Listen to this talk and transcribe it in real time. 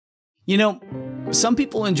You know, some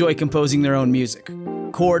people enjoy composing their own music,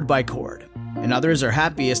 chord by chord, and others are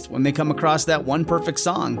happiest when they come across that one perfect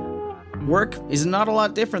song. Work is not a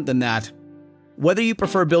lot different than that. Whether you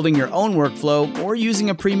prefer building your own workflow or using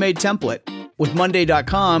a pre-made template, with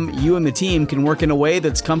Monday.com, you and the team can work in a way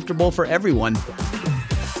that's comfortable for everyone.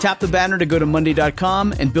 Tap the banner to go to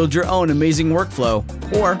Monday.com and build your own amazing workflow,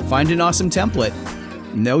 or find an awesome template.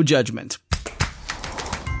 No judgment.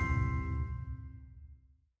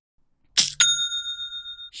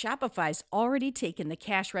 Shopify's already taken the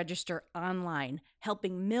cash register online,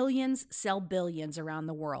 helping millions sell billions around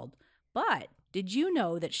the world. But did you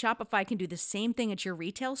know that Shopify can do the same thing at your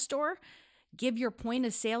retail store? Give your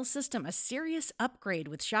point-of-sale system a serious upgrade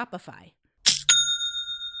with Shopify.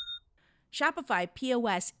 Shopify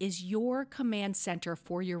POS is your command center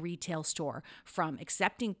for your retail store. From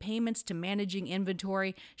accepting payments to managing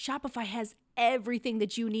inventory, Shopify has everything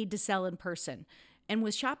that you need to sell in person. And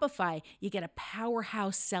with Shopify, you get a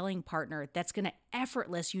powerhouse selling partner that's going to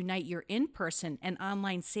effortlessly unite your in-person and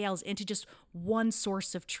online sales into just one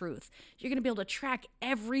source of truth. You're going to be able to track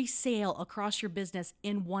every sale across your business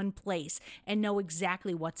in one place and know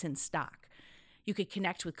exactly what's in stock. You could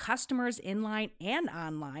connect with customers inline and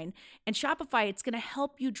online. And Shopify, it's going to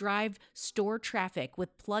help you drive store traffic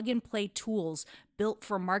with plug-and-play tools built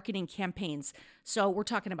for marketing campaigns. So we're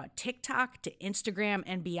talking about TikTok to Instagram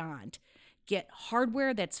and beyond. Get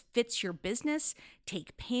hardware that fits your business,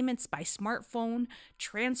 take payments by smartphone,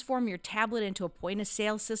 transform your tablet into a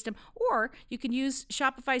point-of-sale system, or you can use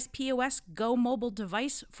Shopify's POS Go mobile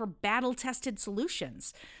device for battle-tested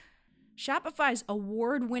solutions. Shopify's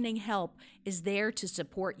award-winning help is there to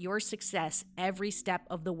support your success every step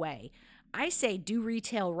of the way. I say do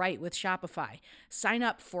retail right with Shopify. Sign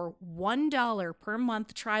up for $1 per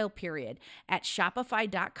month trial period at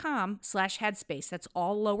shopify.com/headspace. That's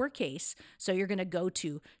all lowercase. So you're going to go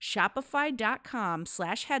to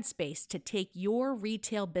shopify.com/headspace to take your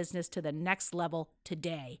retail business to the next level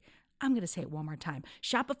today. I'm going to say it one more time.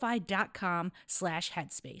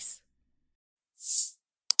 Shopify.com/headspace.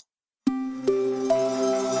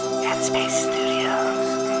 Headspace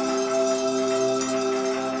Studios.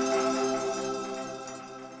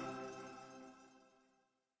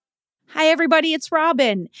 Hi, everybody, it's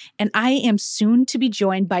Robin, and I am soon to be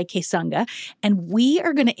joined by Kessonga, and we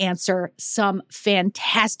are going to answer some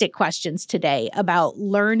fantastic questions today about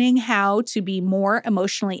learning how to be more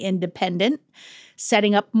emotionally independent,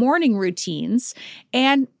 setting up morning routines,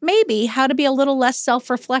 and maybe how to be a little less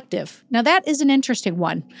self-reflective. Now, that is an interesting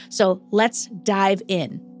one, so let's dive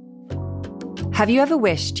in. Have you ever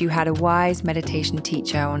wished you had a wise meditation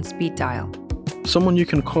teacher on speed dial? Someone you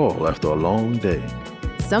can call after a long day.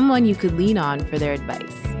 Someone you could lean on for their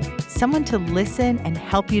advice. Someone to listen and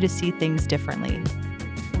help you to see things differently.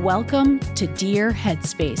 Welcome to Dear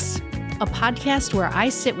Headspace, a podcast where I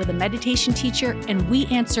sit with a meditation teacher and we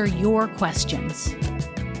answer your questions.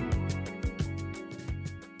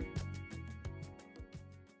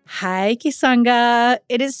 Hi, Kessonga.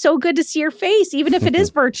 It is so good to see your face, even if it is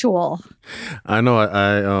virtual. I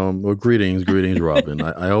know. Well, greetings, Robin.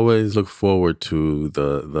 I always look forward to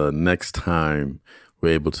the next time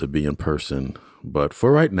we're able to be in person. But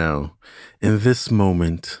for right now, in this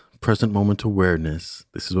moment, present moment awareness,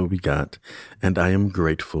 this is what we got. And I am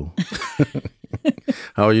grateful.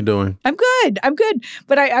 How are you doing? I'm good.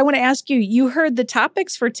 But I want to ask you, you heard the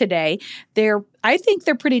topics for today. I think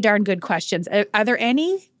they're pretty darn good questions. Are there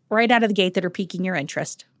any right out of the gate that are piquing your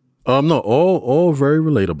interest? No, all very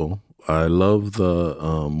relatable. I love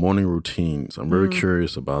the morning routines. I'm very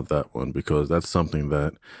curious about that one because that's something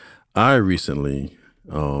that I recently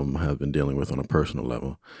have been dealing with on a personal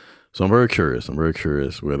level. So I'm very curious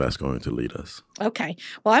where that's going to lead us. Okay.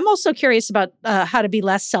 Well, I'm also curious about how to be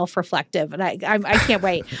less self-reflective, and I can't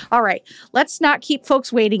wait. All right. Let's not keep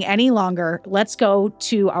folks waiting any longer. Let's go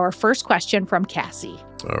to our first question from Cassie.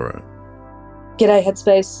 All right. G'day,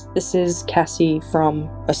 Headspace. This is Cassie from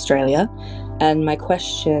Australia, and my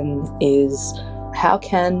question is, how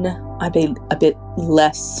can I be a bit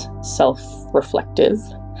less self-reflective?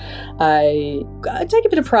 I take a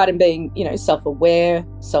bit of pride in being, self-aware,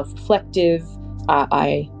 self-reflective.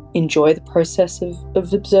 I enjoy the process of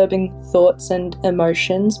observing thoughts and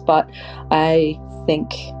emotions, but I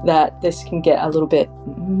think that this can get a little bit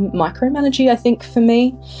micromanagey, I think, for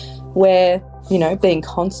me, where, being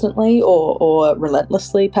constantly or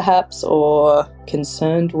relentlessly perhaps, or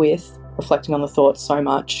concerned with reflecting on the thoughts so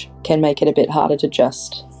much can make it a bit harder to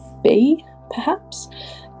just be, perhaps.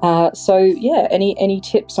 Any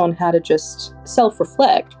tips on how to just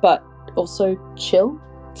self-reflect, but also chill?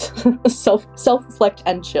 Self-reflect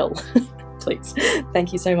and chill, please.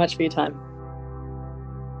 Thank you so much for your time.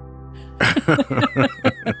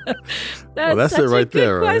 Well, that's such it right a good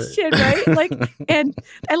there, right? question, right? Like, and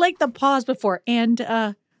I like the pause before, and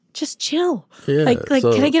just chill. Yeah. Like,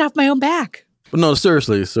 so, can I get off my own back? But no,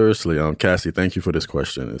 seriously, Cassie, thank you for this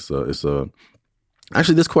question.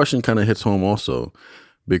 Actually, this question kind of hits home also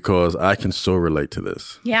because I can so relate to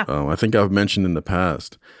this. Yeah. I think I've mentioned in the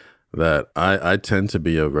past that I tend to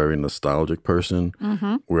be a very nostalgic person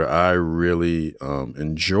where I really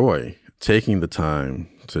enjoy taking the time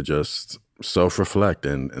to just self-reflect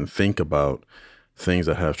and think about things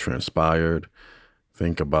that have transpired,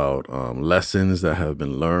 think about lessons that have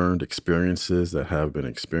been learned, experiences that have been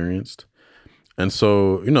experienced. And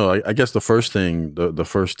so, I guess the first thing, the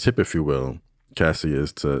first tip, if you will, Cassie,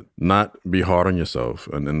 is to not be hard on yourself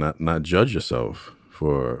and not judge yourself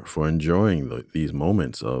for enjoying these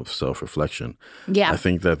moments of self-reflection. Yeah. I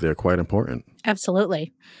think that they're quite important.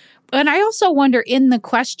 Absolutely. And I also wonder in the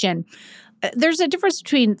question, there's a difference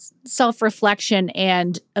between self-reflection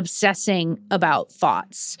and obsessing about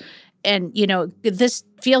thoughts. And, this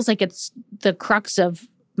feels like it's the crux of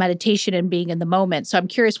meditation and being in the moment. So I'm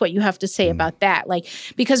curious what you have to say about that. Like,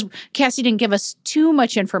 because Cassie didn't give us too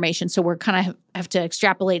much information, so we're kind of have to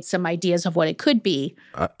extrapolate some ideas of what it could be.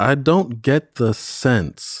 I don't get the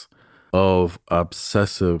sense of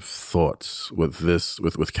obsessive thoughts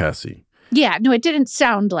with Cassie. Yeah, no, it didn't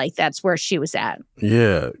sound like that's where she was at.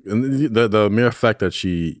 Yeah. And the mere fact that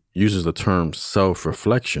she uses the term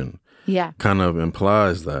self-reflection kind of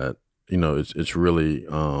implies that, it's really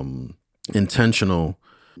intentional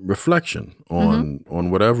reflection on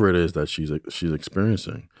whatever it is that she's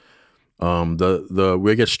experiencing. The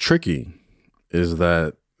where it gets tricky is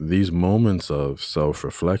that these moments of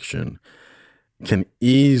self-reflection can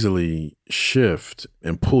easily shift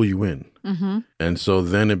and pull you in. And so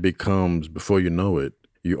then it becomes, before you know it,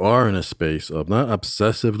 you are in a space of not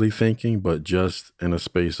obsessively thinking, but just in a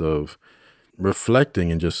space of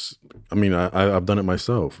reflecting and just, I've done it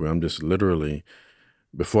myself where I'm just literally,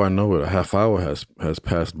 before I know it, a half hour has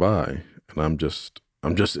passed by and I'm just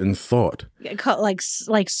in thought.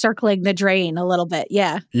 Like circling the drain a little bit.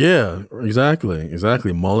 Yeah. Yeah,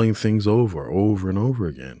 exactly. Mulling things over and over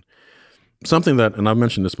again. Something that, and I've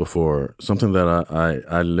mentioned this before, something that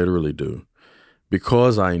I literally do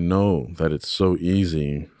because I know that it's so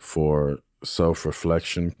easy for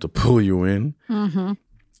self-reflection to pull you in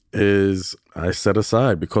is I set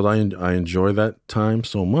aside because I enjoy that time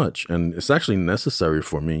so much. And it's actually necessary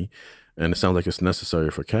for me. And it sounds like it's necessary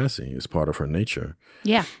for Cassie. It's part of her nature.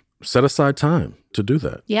 Yeah. Set aside time to do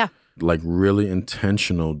that. Yeah. Like really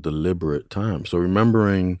intentional, deliberate time. So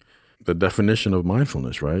remembering the definition of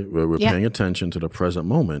mindfulness, right? Where we're paying attention to the present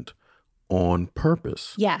moment on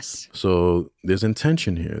purpose. Yes. So there's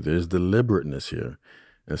intention here. There's deliberateness here.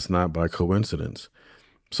 It's not by coincidence.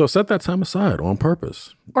 So set that time aside on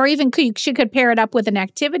purpose. Or even she could pair it up with an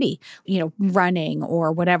activity, running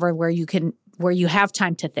or whatever, where you have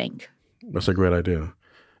time to think. That's a great idea.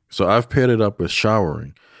 So I've paired it up with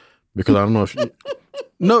showering because I don't know if you...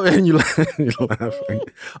 No, and you're laughing.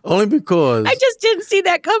 Only because... I just didn't see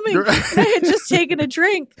that coming. I had just taken a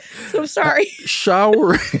drink. So I'm sorry.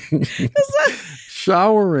 Showering.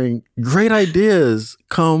 Great ideas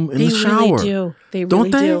come in the shower. Really do. They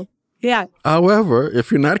really do. Yeah. However,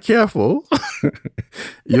 if you're not careful,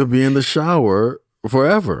 you'll be in the shower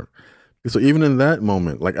forever. So even in that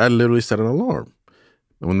moment, like I literally set an alarm.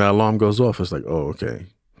 And when that alarm goes off, it's like, oh, okay.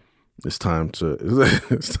 It's time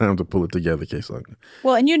to pull it together, Kessonga.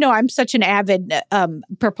 Well, and I'm such an avid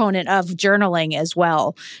proponent of journaling as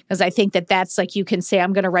well, because I think that's like you can say,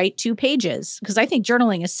 I'm going to write 2 pages, because I think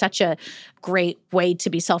journaling is such a great way to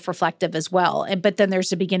be self-reflective as well. But then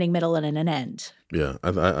there's a beginning, middle, and an end. Yeah,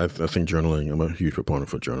 I think journaling, I'm a huge proponent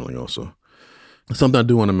for journaling also. Something I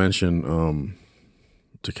do want to mention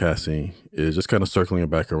to Cassie is just kind of circling it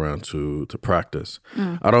back around to practice.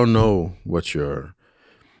 I don't know what your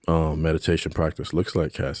meditation practice looks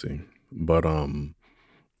like, Cassie, but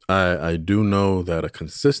I do know that a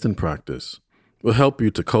consistent practice will help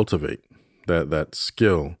you to cultivate that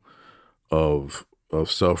skill of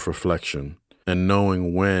self-reflection and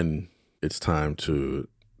knowing when it's time to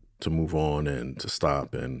move on and to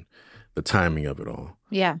stop and the timing of it all.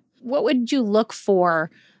 Yeah. What would you look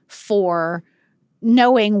for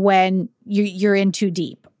knowing when you're in too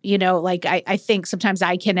deep? Like I think sometimes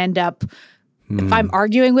I can end up, if I'm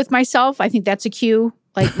arguing with myself, I think that's a cue.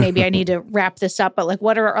 Like maybe I need to wrap this up. But like,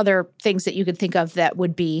 what are other things that you could think of that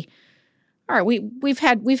would be, all right, we've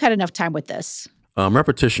had enough time with this?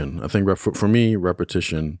 Repetition. I think for me,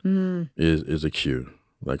 repetition is a cue.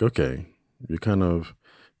 Like, okay, you're kind of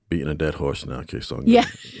beating a dead horse now, Kessonga. Yeah.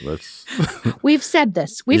 Let's. We've said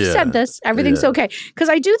this. We've said this. Everything's okay. Because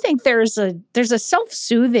I do think there's a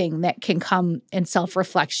self-soothing that can come in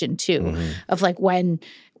self-reflection too, of like when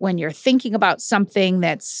you're thinking about something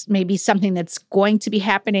that's maybe something that's going to be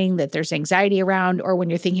happening that there's anxiety around, or when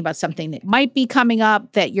you're thinking about something that might be coming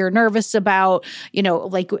up that you're nervous about,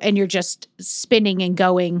 like, and you're just spinning and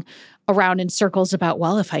going around in circles about,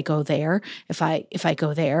 well, if I go there, if I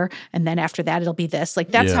go there, and then after that it'll be this. Like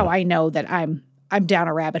that's how I know that I'm down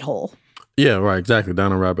a rabbit hole. Yeah, right, exactly,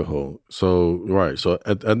 down a rabbit hole. So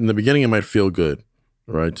in the beginning it might feel good,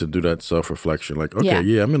 right, to do that self-reflection. Like,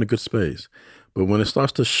 okay, I'm in a good space. But when it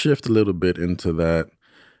starts to shift a little bit into that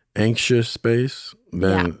anxious space,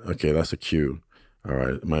 then, okay, that's a cue. All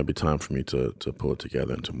right, it might be time for me to pull it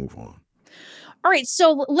together and to move on. All right,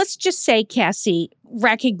 so let's just say Cassie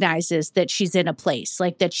recognizes that she's in a place,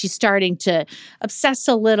 like that she's starting to obsess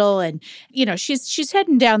a little and, she's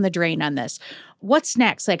heading down the drain on this. What's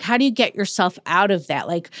next? Like, how do you get yourself out of that?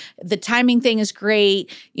 Like, the timing thing is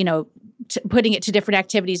great, putting it to different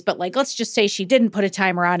activities, but like, let's just say she didn't put a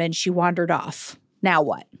timer on and she wandered off. Now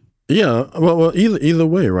what? Yeah, well, either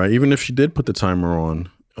way, right? Even if she did put the timer on,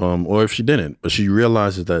 or if she didn't, but she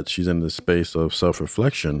realizes that she's in this space of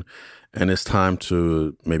self-reflection, and it's time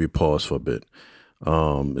to maybe pause for a bit.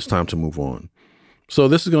 It's time to move on. So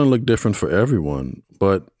this is going to look different for everyone,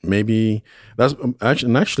 but maybe that's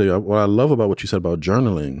actually what I love about what you said about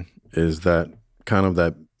journaling is that kind of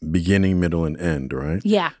that beginning, middle, and end, right?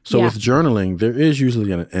 Yeah. So with journaling, there is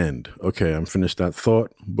usually an end. Okay, I'm finished that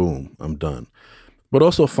thought. Boom, I'm done. But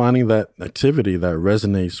also finding that activity that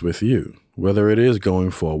resonates with you, whether it is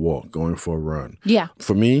going for a walk, going for a run. Yeah.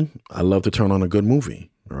 For me, I love to turn on a good movie,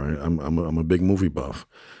 right? I'm a big movie buff.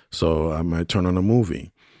 So I might turn on a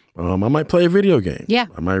movie. I might play a video game. Yeah.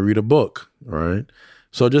 I might read a book, right?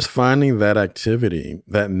 So just finding that activity,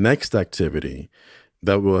 that next activity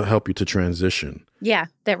that will help you to transition. Yeah,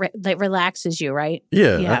 that relaxes you, right?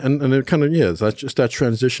 Yeah. And it kind of, that's just that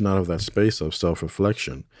transition out of that space of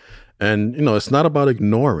self-reflection. And, it's not about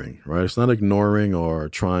ignoring, right? It's not ignoring or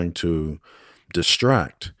trying to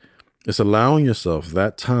distract. It's allowing yourself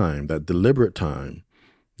that time, that deliberate time,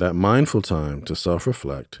 that mindful time to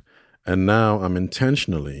self-reflect. And now I'm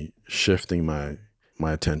intentionally shifting my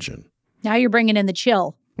attention. Now you're bringing in the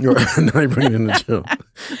chill. Now you're bringing in the chill.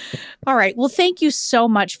 All right. Well, thank you so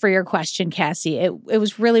much for your question, Cassie. It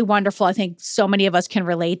was really wonderful. I think so many of us can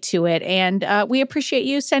relate to it. And we appreciate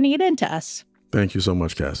you sending it in to us. Thank you so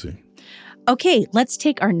much, Cassie. Okay, let's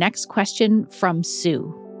take our next question from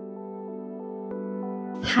Sue.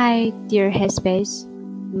 Hi, dear Headspace.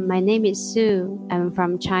 My name is Sue. I'm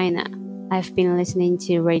from China. I've been listening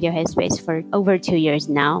to Radio Headspace for over 2 years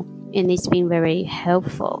now, and it's been very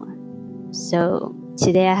helpful. So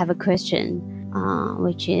today I have a question,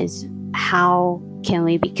 which is how can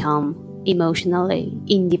we become emotionally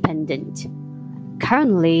independent?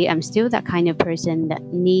 Currently, I'm still that kind of person that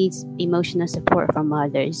needs emotional support from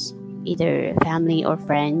others, either family or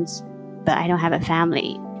friends, but I don't have a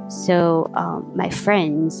family. So my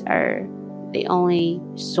friends are the only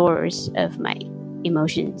source of my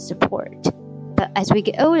emotion support. But as we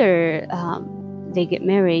get older, they get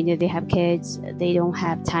married, they have kids, they don't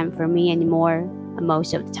have time for me anymore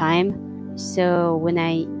most of the time. So when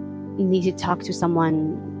I need to talk to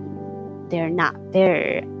someone, they're not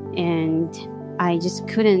there. And I just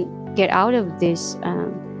couldn't get out of this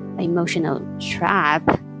emotional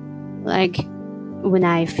trap. Like when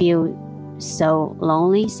I feel so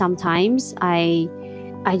lonely sometimes, I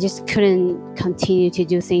just couldn't continue to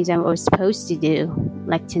do things I was supposed to do.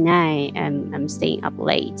 Like tonight, I'm staying up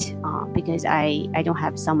late because I don't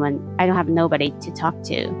have nobody to talk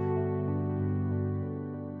to.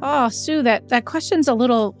 Oh, Sue, that question's a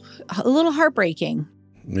little heartbreaking.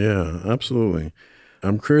 Yeah, absolutely.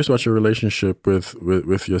 I'm curious about your relationship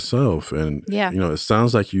with yourself. And, it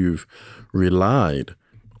sounds like you've relied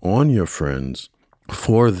on your friends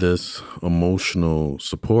for this emotional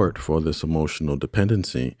support, for this emotional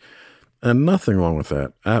dependency. And nothing wrong with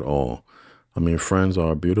that at all. I mean, friends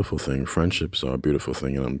are a beautiful thing. Friendships are a beautiful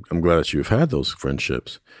thing. And I'm glad that you've had those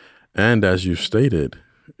friendships. And as you stated,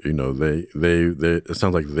 they it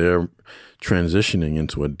sounds like they're transitioning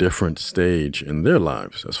into a different stage in their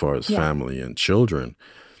lives as far as family and children.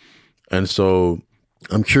 And so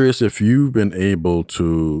I'm curious if you've been able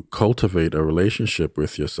to cultivate a relationship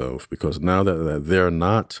with yourself, because now that they're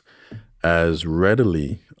not as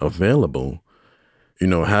readily available,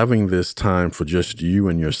 having this time for just you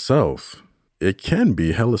and yourself, it can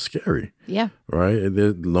be hella scary. Yeah. Right?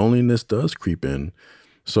 Loneliness does creep in.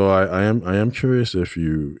 So I am curious if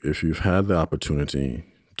you've had the opportunity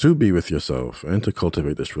to be with yourself and to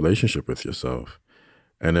cultivate this relationship with yourself?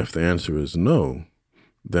 And if the answer is no,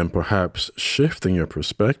 then perhaps shifting your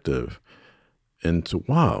perspective into,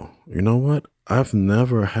 wow, you know what? I've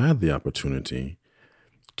never had the opportunity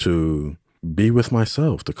to be with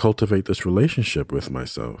myself, to cultivate this relationship with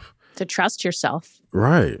myself. To trust yourself.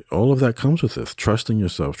 Right. All of that comes with this. Trusting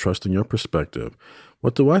yourself, trusting your perspective.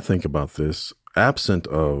 What do I think about this absent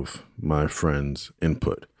of my friend's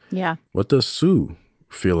input? Yeah. What does Sue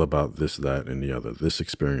feel about this, that, and the other, this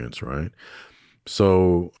experience, right?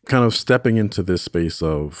 So kind of stepping into this space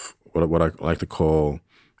of what I like to call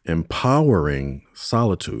empowering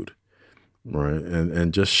solitude, right?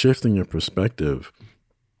 And just shifting your perspective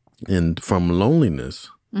from loneliness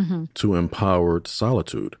to empowered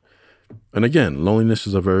solitude. And again, loneliness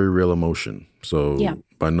is a very real emotion. So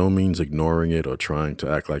by no means ignoring it or trying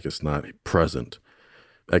to act like it's not present.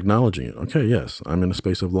 Acknowledging it. Okay, yes, I'm in a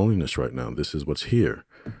space of loneliness right now. This is what's here.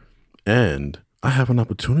 And I have an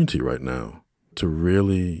opportunity right now to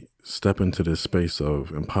really step into this space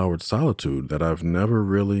of empowered solitude that I've never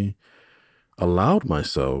really allowed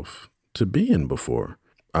myself to be in before.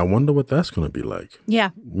 I wonder what that's going to be like.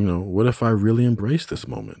 Yeah. What if I really embrace this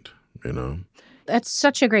moment, That's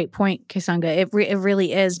such a great point, Kessonga. It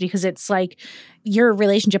really is, because it's like your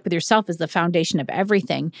relationship with yourself is the foundation of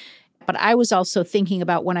everything. But I was also thinking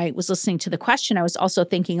about, when I was listening to the question, I was also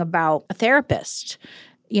thinking about a therapist.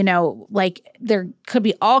 Like there could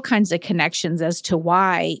be all kinds of connections as to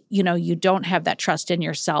why, you don't have that trust in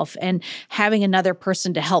yourself, and having another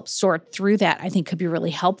person to help sort through that, I think, could be really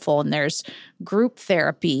helpful. And there's group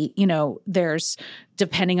therapy, there's,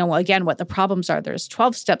 depending on, again, what the problems are, there's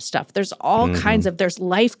 12-step stuff. There's all kinds of, there's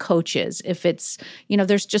life coaches. If it's,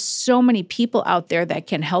 there's just so many people out there that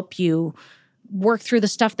can help you work through the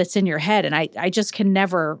stuff that's in your head. And I just can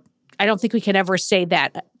never, I don't think we can ever say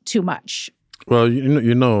that too much. Well, I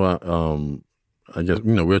guess,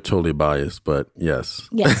 we're totally biased, but yes.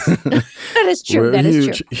 Yes, that is true.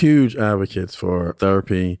 We're huge advocates for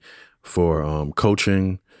therapy, for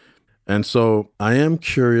coaching. And so I am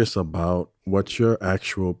curious about what your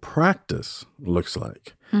actual practice looks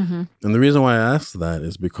like. And the reason why I ask that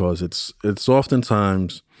is because it's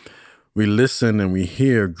oftentimes we listen and we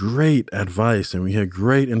hear great advice and we hear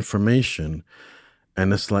great information,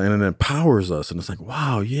 and it's like, and it empowers us. And it's like,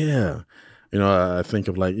 wow, yeah. I think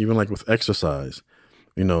of even with exercise,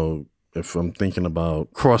 if I'm thinking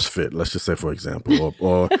about CrossFit, let's just say, for example,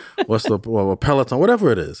 or what's or Peloton,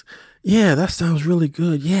 whatever it is. Yeah, that sounds really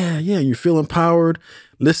good. Yeah. You feel empowered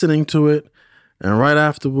listening to it. And right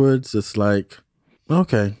afterwards, it's like,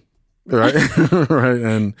 okay. Right.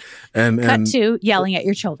 Right. And cut to yelling at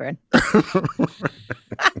your children.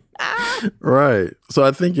 Right. So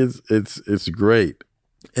I think it's great.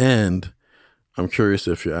 And I'm curious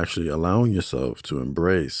if you're actually allowing yourself to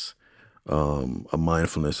embrace a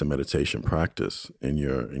mindfulness and meditation practice in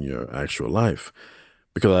your actual life,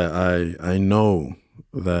 because I know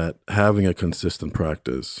that having a consistent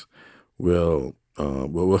practice will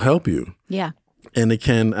help you. Yeah, and it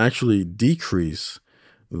can actually decrease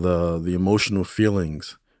the emotional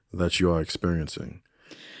feelings that you are experiencing.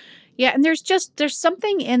 Yeah, and there's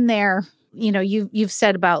something in there. You've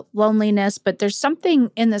said about loneliness, but there's something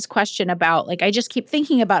in this question about, I just keep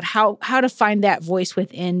thinking about how to find that voice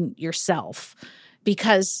within yourself,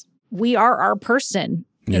 because we are our person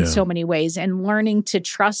in so many ways, and learning to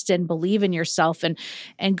trust and believe in yourself, and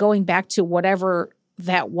going back to whatever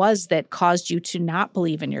that was that caused you to not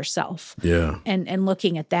believe in yourself. Yeah. And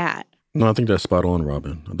looking at that. No, I think that's spot on,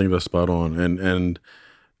 Robin. I think that's spot on. And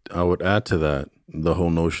I would add to that the whole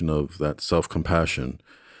notion of that self-compassion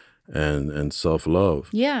and self-love.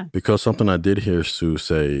 Yeah. Because something I did hear Sue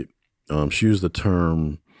say, she used the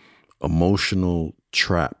term emotional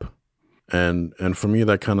trap. And for me,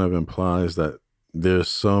 that kind of implies that there's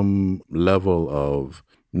some level of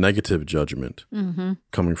negative judgment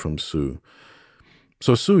coming from Sue.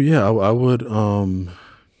 So Sue, yeah, I would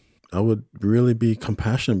really be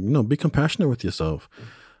compassionate. Be compassionate with yourself.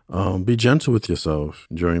 Be gentle with yourself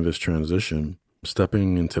during this transition.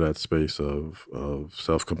 Stepping into that space of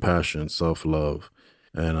self-compassion, self-love,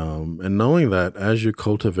 and knowing that as you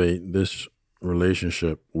cultivate this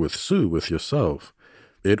relationship with Sue, with yourself,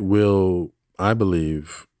 it will, I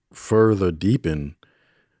believe, further deepen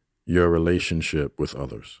your relationship with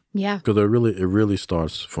others. Yeah. Because it really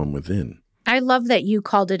starts from within. I love that you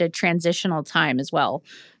called it a transitional time as well,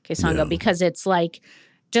 Kessonga, because it's like,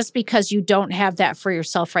 just because you don't have that for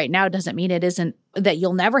yourself right now doesn't mean it isn't, that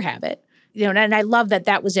you'll never have it. And I love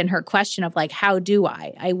that was in her question of how do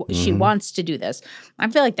I? She wants to do this. I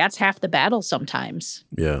feel like that's half the battle sometimes.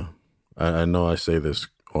 Yeah. I know I say this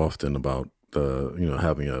often about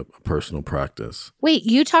having a personal practice. Wait,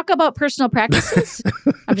 you talk about personal practices?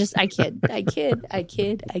 I kid.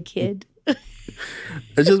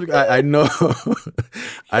 It's just, I know,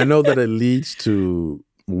 I know that it leads to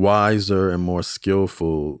wiser and more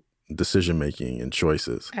skillful decision making and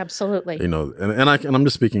choices. Absolutely. And I'm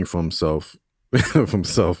just speaking from self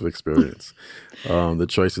experience. The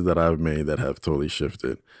choices that I've made that have totally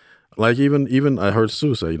shifted. Like even I heard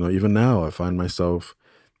Sue say, even now I find myself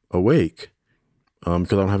awake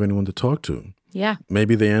because I don't have anyone to talk to. Yeah.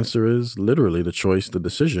 Maybe the answer is literally the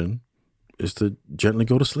decision is to gently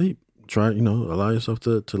go to sleep. Try, allow yourself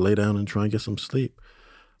to lay down and try and get some sleep.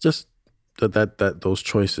 Just that those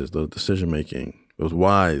choices, the decision making, those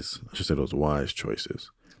wise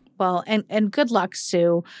choices. Well, and good luck,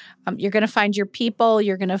 Sue. You're going to find your people.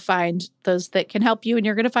 You're going to find those that can help you, and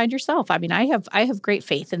you're going to find yourself. I mean, I have great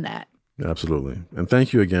faith in that. Absolutely, and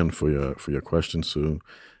thank you again for your question, Sue,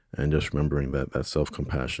 and just remembering that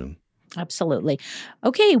self-compassion. Absolutely.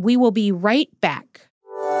 Okay, we will be right back.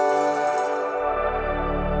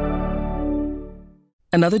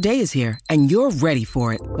 Another day is here, and you're ready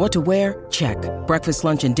for it. What to wear? Check. Breakfast,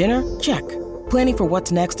 lunch, and dinner? Check. Planning for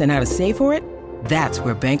what's next and how to save for it? That's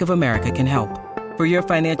where Bank of America can help. For your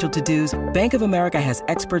financial to-dos, Bank of America has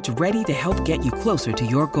experts ready to help get you closer to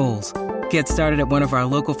your goals. Get started at one of our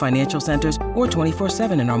local financial centers or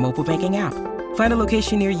 24/7 in our mobile banking app. Find a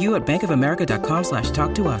location near you at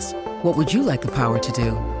bankofamerica.com/talktous. What would you like the power to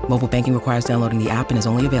do? Mobile banking requires downloading the app and is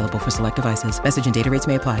only available for select devices. Message and data rates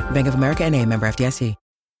may apply. Bank of America N.A., member FDIC.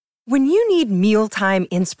 When you need mealtime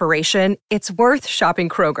inspiration, it's worth shopping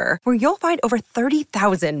Kroger, where you'll find over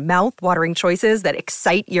 30,000 mouth-watering choices that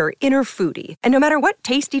excite your inner foodie. And no matter what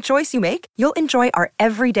tasty choice you make, you'll enjoy our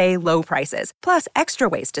everyday low prices, plus extra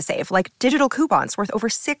ways to save, like digital coupons worth over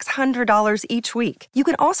 $600 each week. You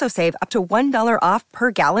can also save up to $1 off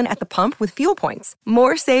per gallon at the pump with fuel points.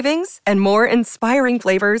 More savings and more inspiring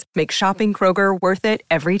flavors make shopping Kroger worth it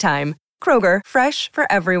every time. Kroger, fresh for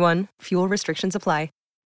everyone. Fuel restrictions apply.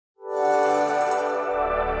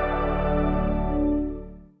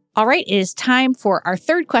 All right, it is time for our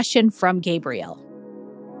third question from Gabriel.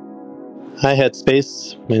 Hi,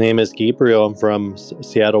 Headspace. My name is Gabriel. I'm from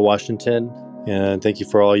Seattle, Washington, and thank you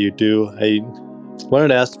for all you do. I wanted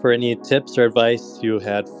to ask for any tips or advice you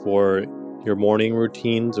had for your morning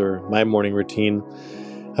routines or my morning routine.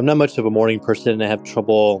 I'm not much of a morning person. I have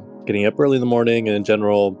trouble getting up early in the morning and in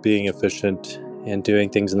general being efficient and doing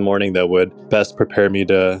things in the morning that would best prepare me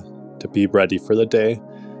to be ready for the day,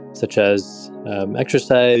 such as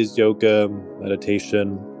exercise, yoga,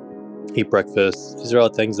 meditation, eat breakfast. These are all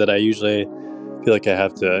things that I usually feel like I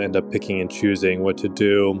have to end up picking and choosing what to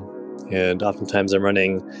do. And oftentimes I'm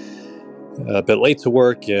running a bit late to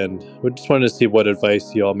work, and we just wanted to see what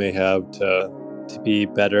advice you all may have to be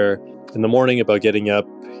better in the morning about getting up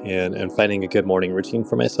and finding a good morning routine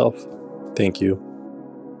for myself. Thank you.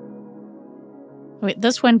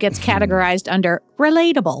 This one gets categorized under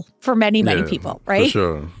relatable for many people, right?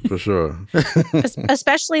 For sure.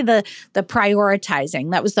 Especially the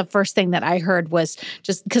prioritizing. That was the first thing that I heard, was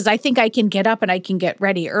just because I think I can get up and I can get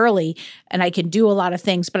ready early and I can do a lot of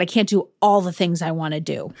things, but I can't do all the things I want to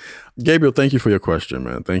do. Gabriel, thank you for your question,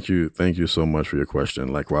 man. Thank you so much for your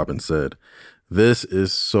question. Like Robin said, this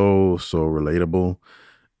is so relatable.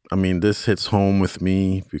 I mean, this hits home with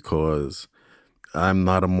me because I'm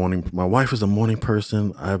not my wife is a morning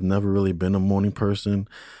person. I've never really been a morning person. And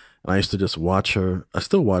I used to just watch her. I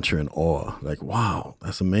still watch her in awe. Like, wow,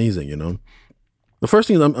 that's amazing, The first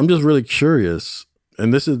thing is I'm just really curious.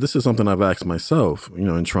 And this is something I've asked myself,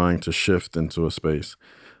 in trying to shift into a space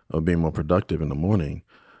of being more productive in the morning.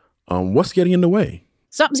 What's getting in the way?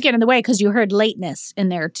 Something's getting in the way because you heard lateness in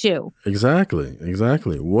there too. Exactly.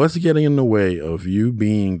 What's getting in the way of you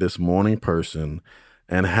being this morning person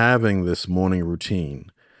and having this morning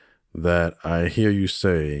routine that I hear you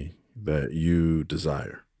say that you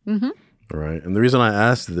desire? Mm-hmm. All right. And the reason I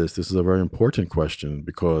asked this is a very important question,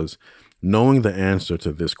 because knowing the answer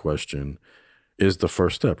to this question is the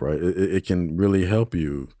first step, right? It can really help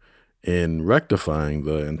you in rectifying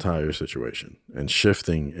the entire situation and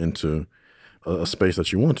shifting into a space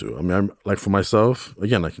that you want to. I mean, like for myself,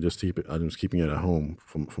 again, I'm just keeping it at home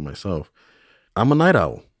for myself. I'm a night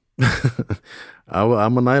owl.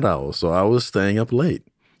 I'm a night owl, so I was staying up late.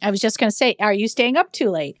 I was just going to say, are you staying up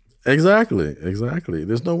too late? Exactly.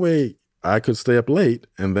 There's no way I could stay up late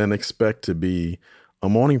and then expect to be a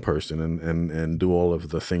morning person and do all of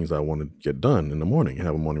the things I want to get done in the morning,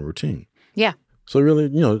 have a morning routine. Yeah. So really,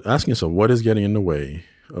 asking yourself, what is getting in the way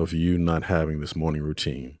of you not having this morning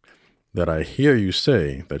routine that I hear you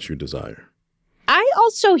say that you desire? I I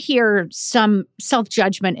also hear some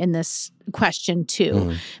self-judgment in this question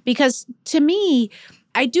too, because to me,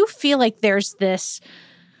 I do feel like there's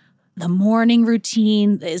the morning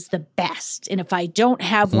routine is the best. And if I don't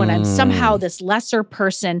have one, I'm somehow this lesser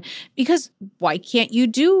person, because why can't you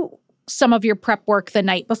do some of your prep work the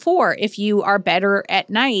night before? If you are better at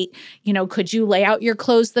night, could you lay out your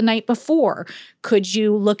clothes the night before? Could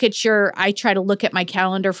you I try to look at my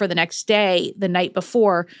calendar for the next day the night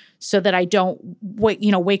before so that I don't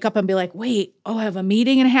wake up and be like, wait, I have a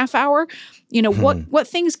meeting in a half hour. What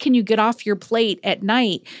things can you get off your plate at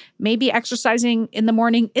night? Maybe exercising in the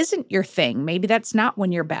morning isn't your thing. Maybe that's not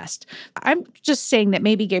when you're best. I'm just saying that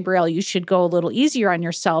maybe, Gabrielle, you should go a little easier on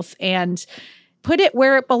yourself and put it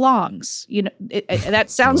where it belongs. That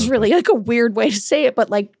sounds really like a weird way to say it, but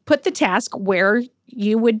like put the task where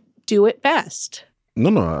you would do it best.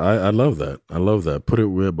 No, I love that. I love that. Put it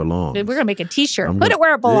where it belongs. We're going to make a t-shirt. Put it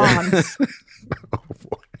where it belongs. Yeah. Oh,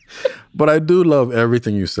 boy. But I do love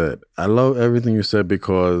everything you said. I love everything you said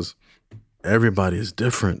because everybody is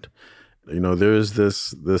different. There is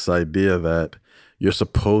this idea that you're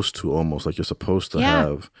supposed to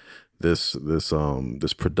have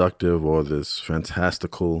this productive or this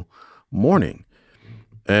fantastical morning.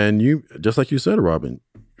 And you, just like you said, Robin,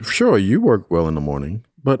 sure, you work well in the morning,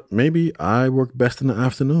 but maybe I work best in the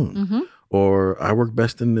afternoon or I work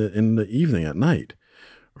best in the evening at night.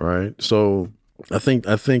 Right. So I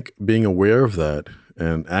think being aware of that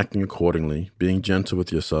and acting accordingly, being gentle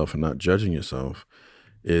with yourself and not judging yourself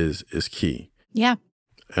is key. Yeah.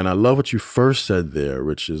 And I love what you first said there,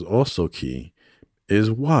 which is also key,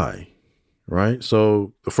 is why. Right?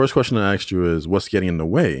 So the first question I asked you is what's getting in the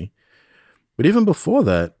way? But even before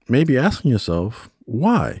that, maybe asking yourself,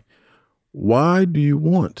 why? Why do you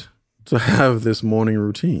want to have this morning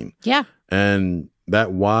routine? Yeah. And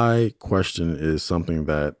that why question is something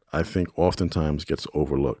that I think oftentimes gets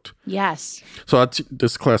overlooked. Yes. So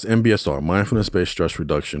this class, MBSR, Mindfulness-Based Stress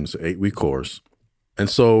Reduction, is an 8-week course. And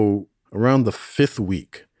so around the 5th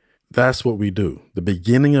week, that's what we do. The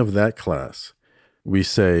beginning of that class, we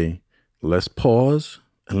say, let's pause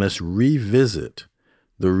and let's revisit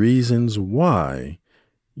the reasons why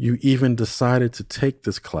you even decided to take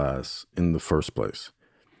this class in the first place.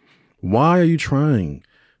 Why are you trying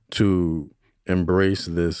to embrace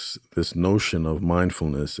this notion of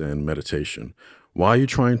mindfulness and meditation? Why are you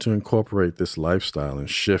trying to incorporate this lifestyle and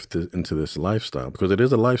shift it into this lifestyle? Because it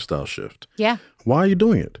is a lifestyle shift. Yeah. Why are you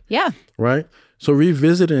doing it? Yeah. Right? So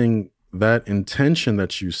revisiting that intention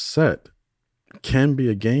that you set can be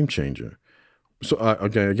a game changer. So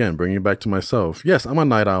again, bringing it back to myself. Yes, I'm a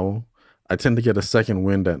night owl. I tend to get a second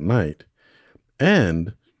wind at night.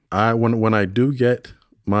 And when I do get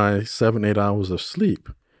my 7-8 hours of sleep,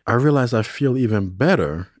 I realize I feel even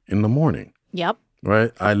better in the morning. Yep.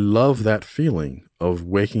 Right? I love that feeling of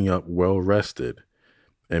waking up well rested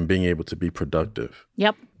and being able to be productive.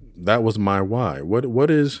 Yep. That was my why. What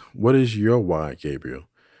is your why, Gabrielle?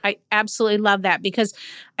 I absolutely love that because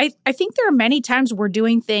I think there are many times we're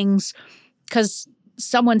doing things because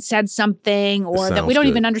someone said something or that we don't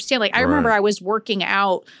even understand. Like I remember I was working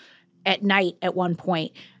out at night at one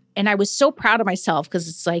point and I was so proud of myself because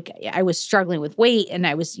it's like I was struggling with weight and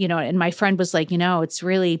I was, and my friend was like, it's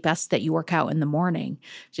really best that you work out in the morning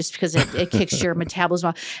just because it kicks your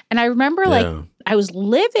metabolism. And I remember I was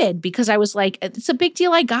livid because I was like, it's a big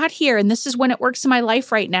deal I got here and this is when it works in my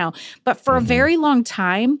life right now. But for a very long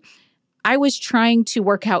time, I was trying to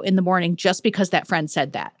work out in the morning just because that friend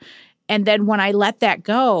said that. And then when I let that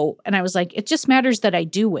go and I was like, it just matters that I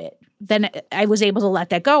do it. Then I was able to let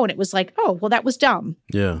that go. And it was like, oh, well, that was dumb.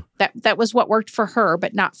 Yeah. That was what worked for her,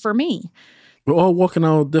 but not for me. We're all walking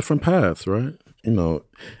our different paths, right?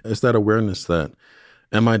 It's that awareness that,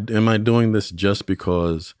 am I doing this just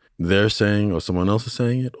because they're saying or someone else is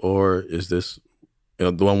saying it? Or is this,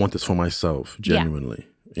 do I want this for myself genuinely?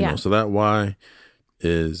 Yeah. So that why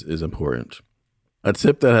is important. A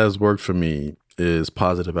tip that has worked for me is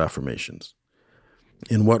positive affirmations.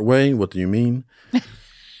 In what way? What do you mean?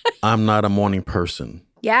 I'm not a morning person.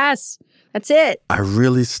 Yes, that's it. I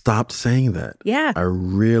really stopped saying that. Yeah. I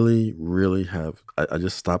really, really have. I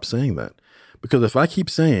just stopped saying that. Because if I keep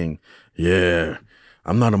saying, yeah,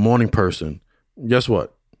 I'm not a morning person, guess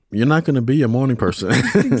what? You're not going to be a morning person.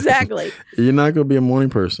 Exactly. You're not going to be a morning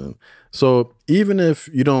person. So even if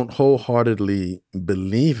you don't wholeheartedly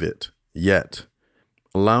believe it yet,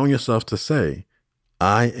 allowing yourself to say,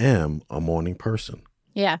 I am a morning person.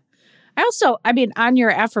 Yeah. On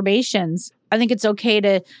your affirmations, I think it's okay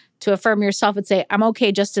to affirm yourself and say, I'm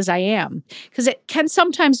okay just as I am. Because it can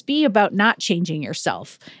sometimes be about not changing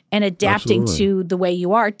yourself and adapting to the way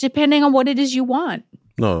you are, depending on what it is you want.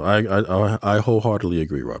 No, I wholeheartedly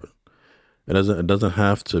agree, Robin. It doesn't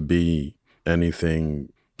have to be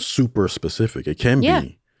anything super specific. It can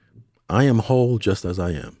be, I am whole just as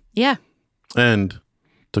I am. Yeah. And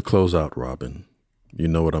to close out, Robin, you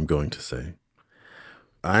know what I'm going to say.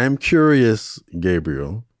 I am curious,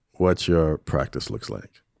 Gabriel, what your practice looks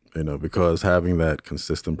like. Because having that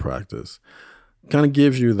consistent practice kind of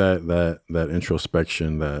gives you that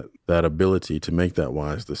introspection, that ability to make that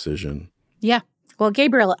wise decision. Yeah. Well,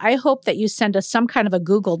 Gabriel, I hope that you send us some kind of a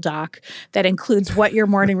Google Doc that includes what your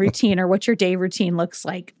morning routine or what your day routine looks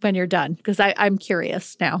like when you're done, because I'm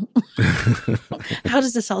curious now. How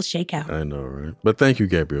does this all shake out? I know, right? But thank you,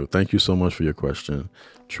 Gabriel. Thank you so much for your question.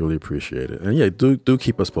 Truly appreciate it. And yeah, do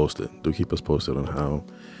keep us posted. Do keep us posted on how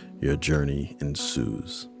your journey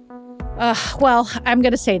ensues. Well, I'm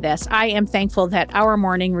going to say this. I am thankful that our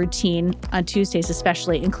morning routine on Tuesdays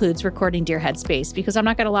especially includes recording Dear Headspace, because I'm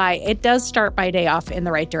not going to lie, it does start my day off in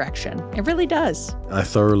the right direction. It really does. I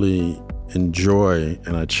thoroughly enjoy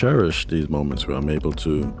and I cherish these moments where I'm able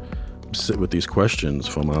to sit with these questions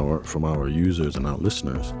from our users and our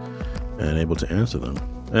listeners and able to answer them.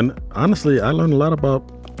 And honestly, I learned a lot about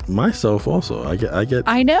myself also.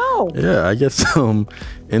 I know. Yeah, I get some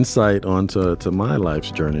insight onto my life's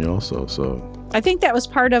journey also. So I think that was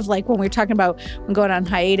part of, like, when we were talking about when going on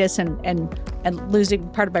hiatus and losing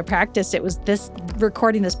part of my practice, it was this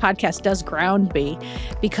recording this podcast does ground me,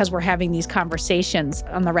 because we're having these conversations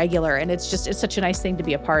on the regular, and it's such a nice thing to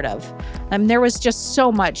be a part of. There was just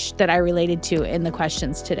so much that I related to in the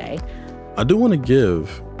questions today. I do want to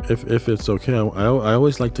give, if it's okay, I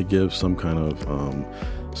always like to give some kind of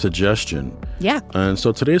suggestion. Yeah. And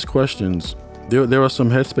so today's questions, there are some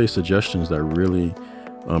Headspace suggestions that really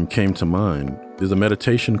came to mind. There's a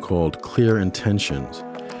meditation called Clear Intentions.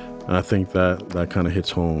 And I think that kind of hits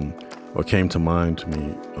home or came to mind to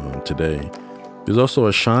me today. There's also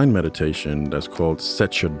a Shine meditation that's called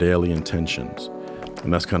Set Your Daily Intentions.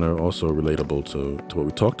 And that's kind of also relatable to what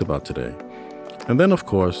we talked about today. And then, of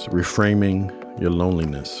course, reframing the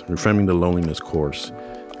loneliness course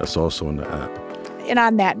that's also in the app. And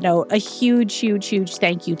on that note, a huge, huge, huge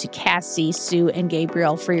thank you to Cassie, Sue, and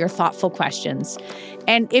Gabriel for your thoughtful questions.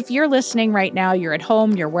 And if you're listening right now, you're at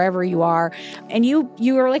home, you're wherever you are, and you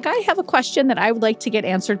are like, I have a question that I would like to get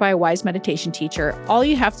answered by a wise meditation teacher. All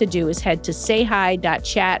you have to do is head to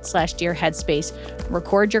sayhi.chat/dearheadspace,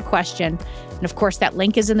 record your question. And of course, that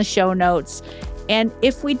link is in the show notes. And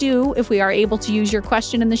if we are able to use your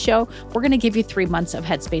question in the show, we're going to give you 3 months of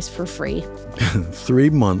Headspace for free. 3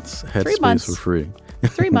 months Headspace for free.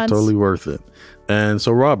 3 months. Totally worth it. And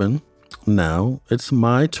so, Robin, now it's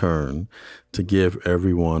my turn to give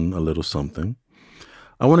everyone a little something.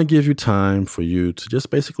 I want to give you time for you to just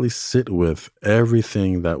basically sit with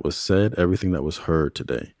everything that was said, everything that was heard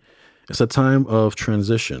today. It's a time of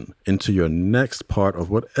transition into your next part of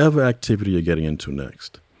whatever activity you're getting into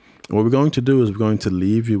next. And what we're going to do is we're going to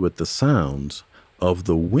leave you with the sounds of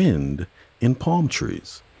the wind in palm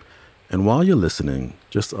trees. And while you're listening,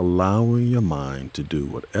 just allowing your mind to do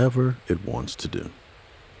whatever it wants to do.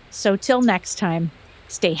 So till next time,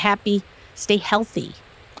 stay happy, stay healthy.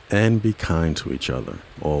 And be kind to each other,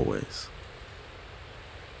 always.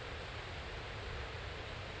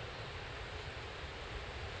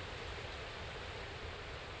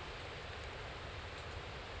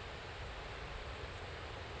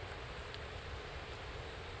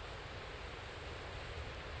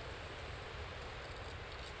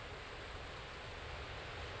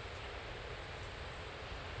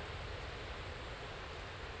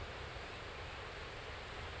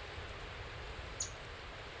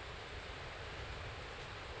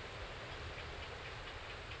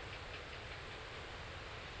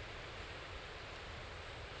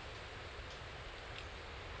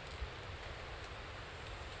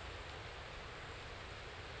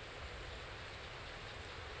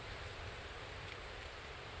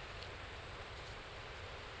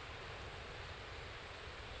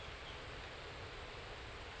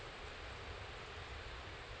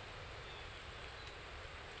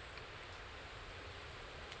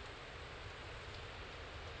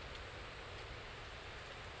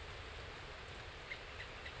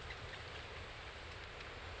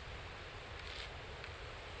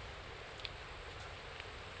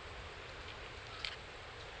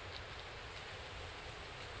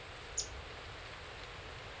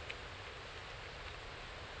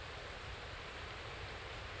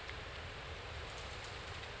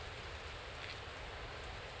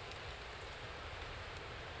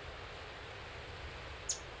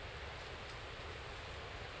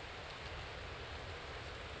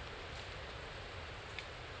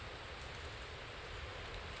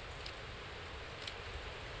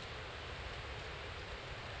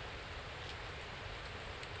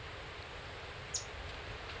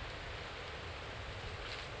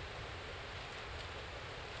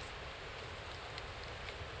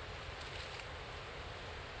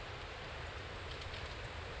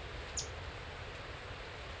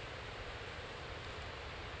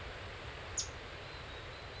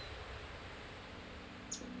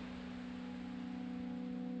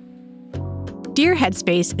 Dear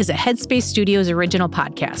Headspace is a Headspace Studios original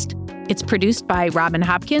podcast. It's produced by Robin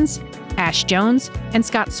Hopkins, Ash Jones, and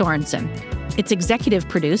Scott Sorensen. It's executive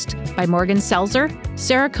produced by Morgan Selzer,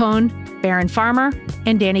 Sarah Cohn, Barron Farmer,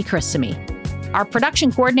 and Danny Chrissamy. Our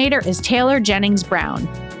production coordinator is Taylor Jennings Brown.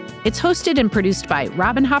 It's hosted and produced by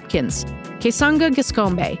Robin Hopkins, Kessonga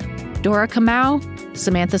Giscombe, Dora Kamau,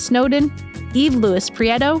 Samantha Snowden, Eve Lewis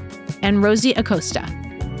Prieto, and Rosie Acosta.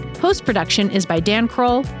 Post-production is by Dan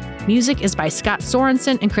Kroll. Music is by Scott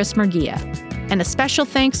Sorensen and Chris Murguia. And a special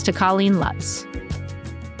thanks to Colleen Lutz.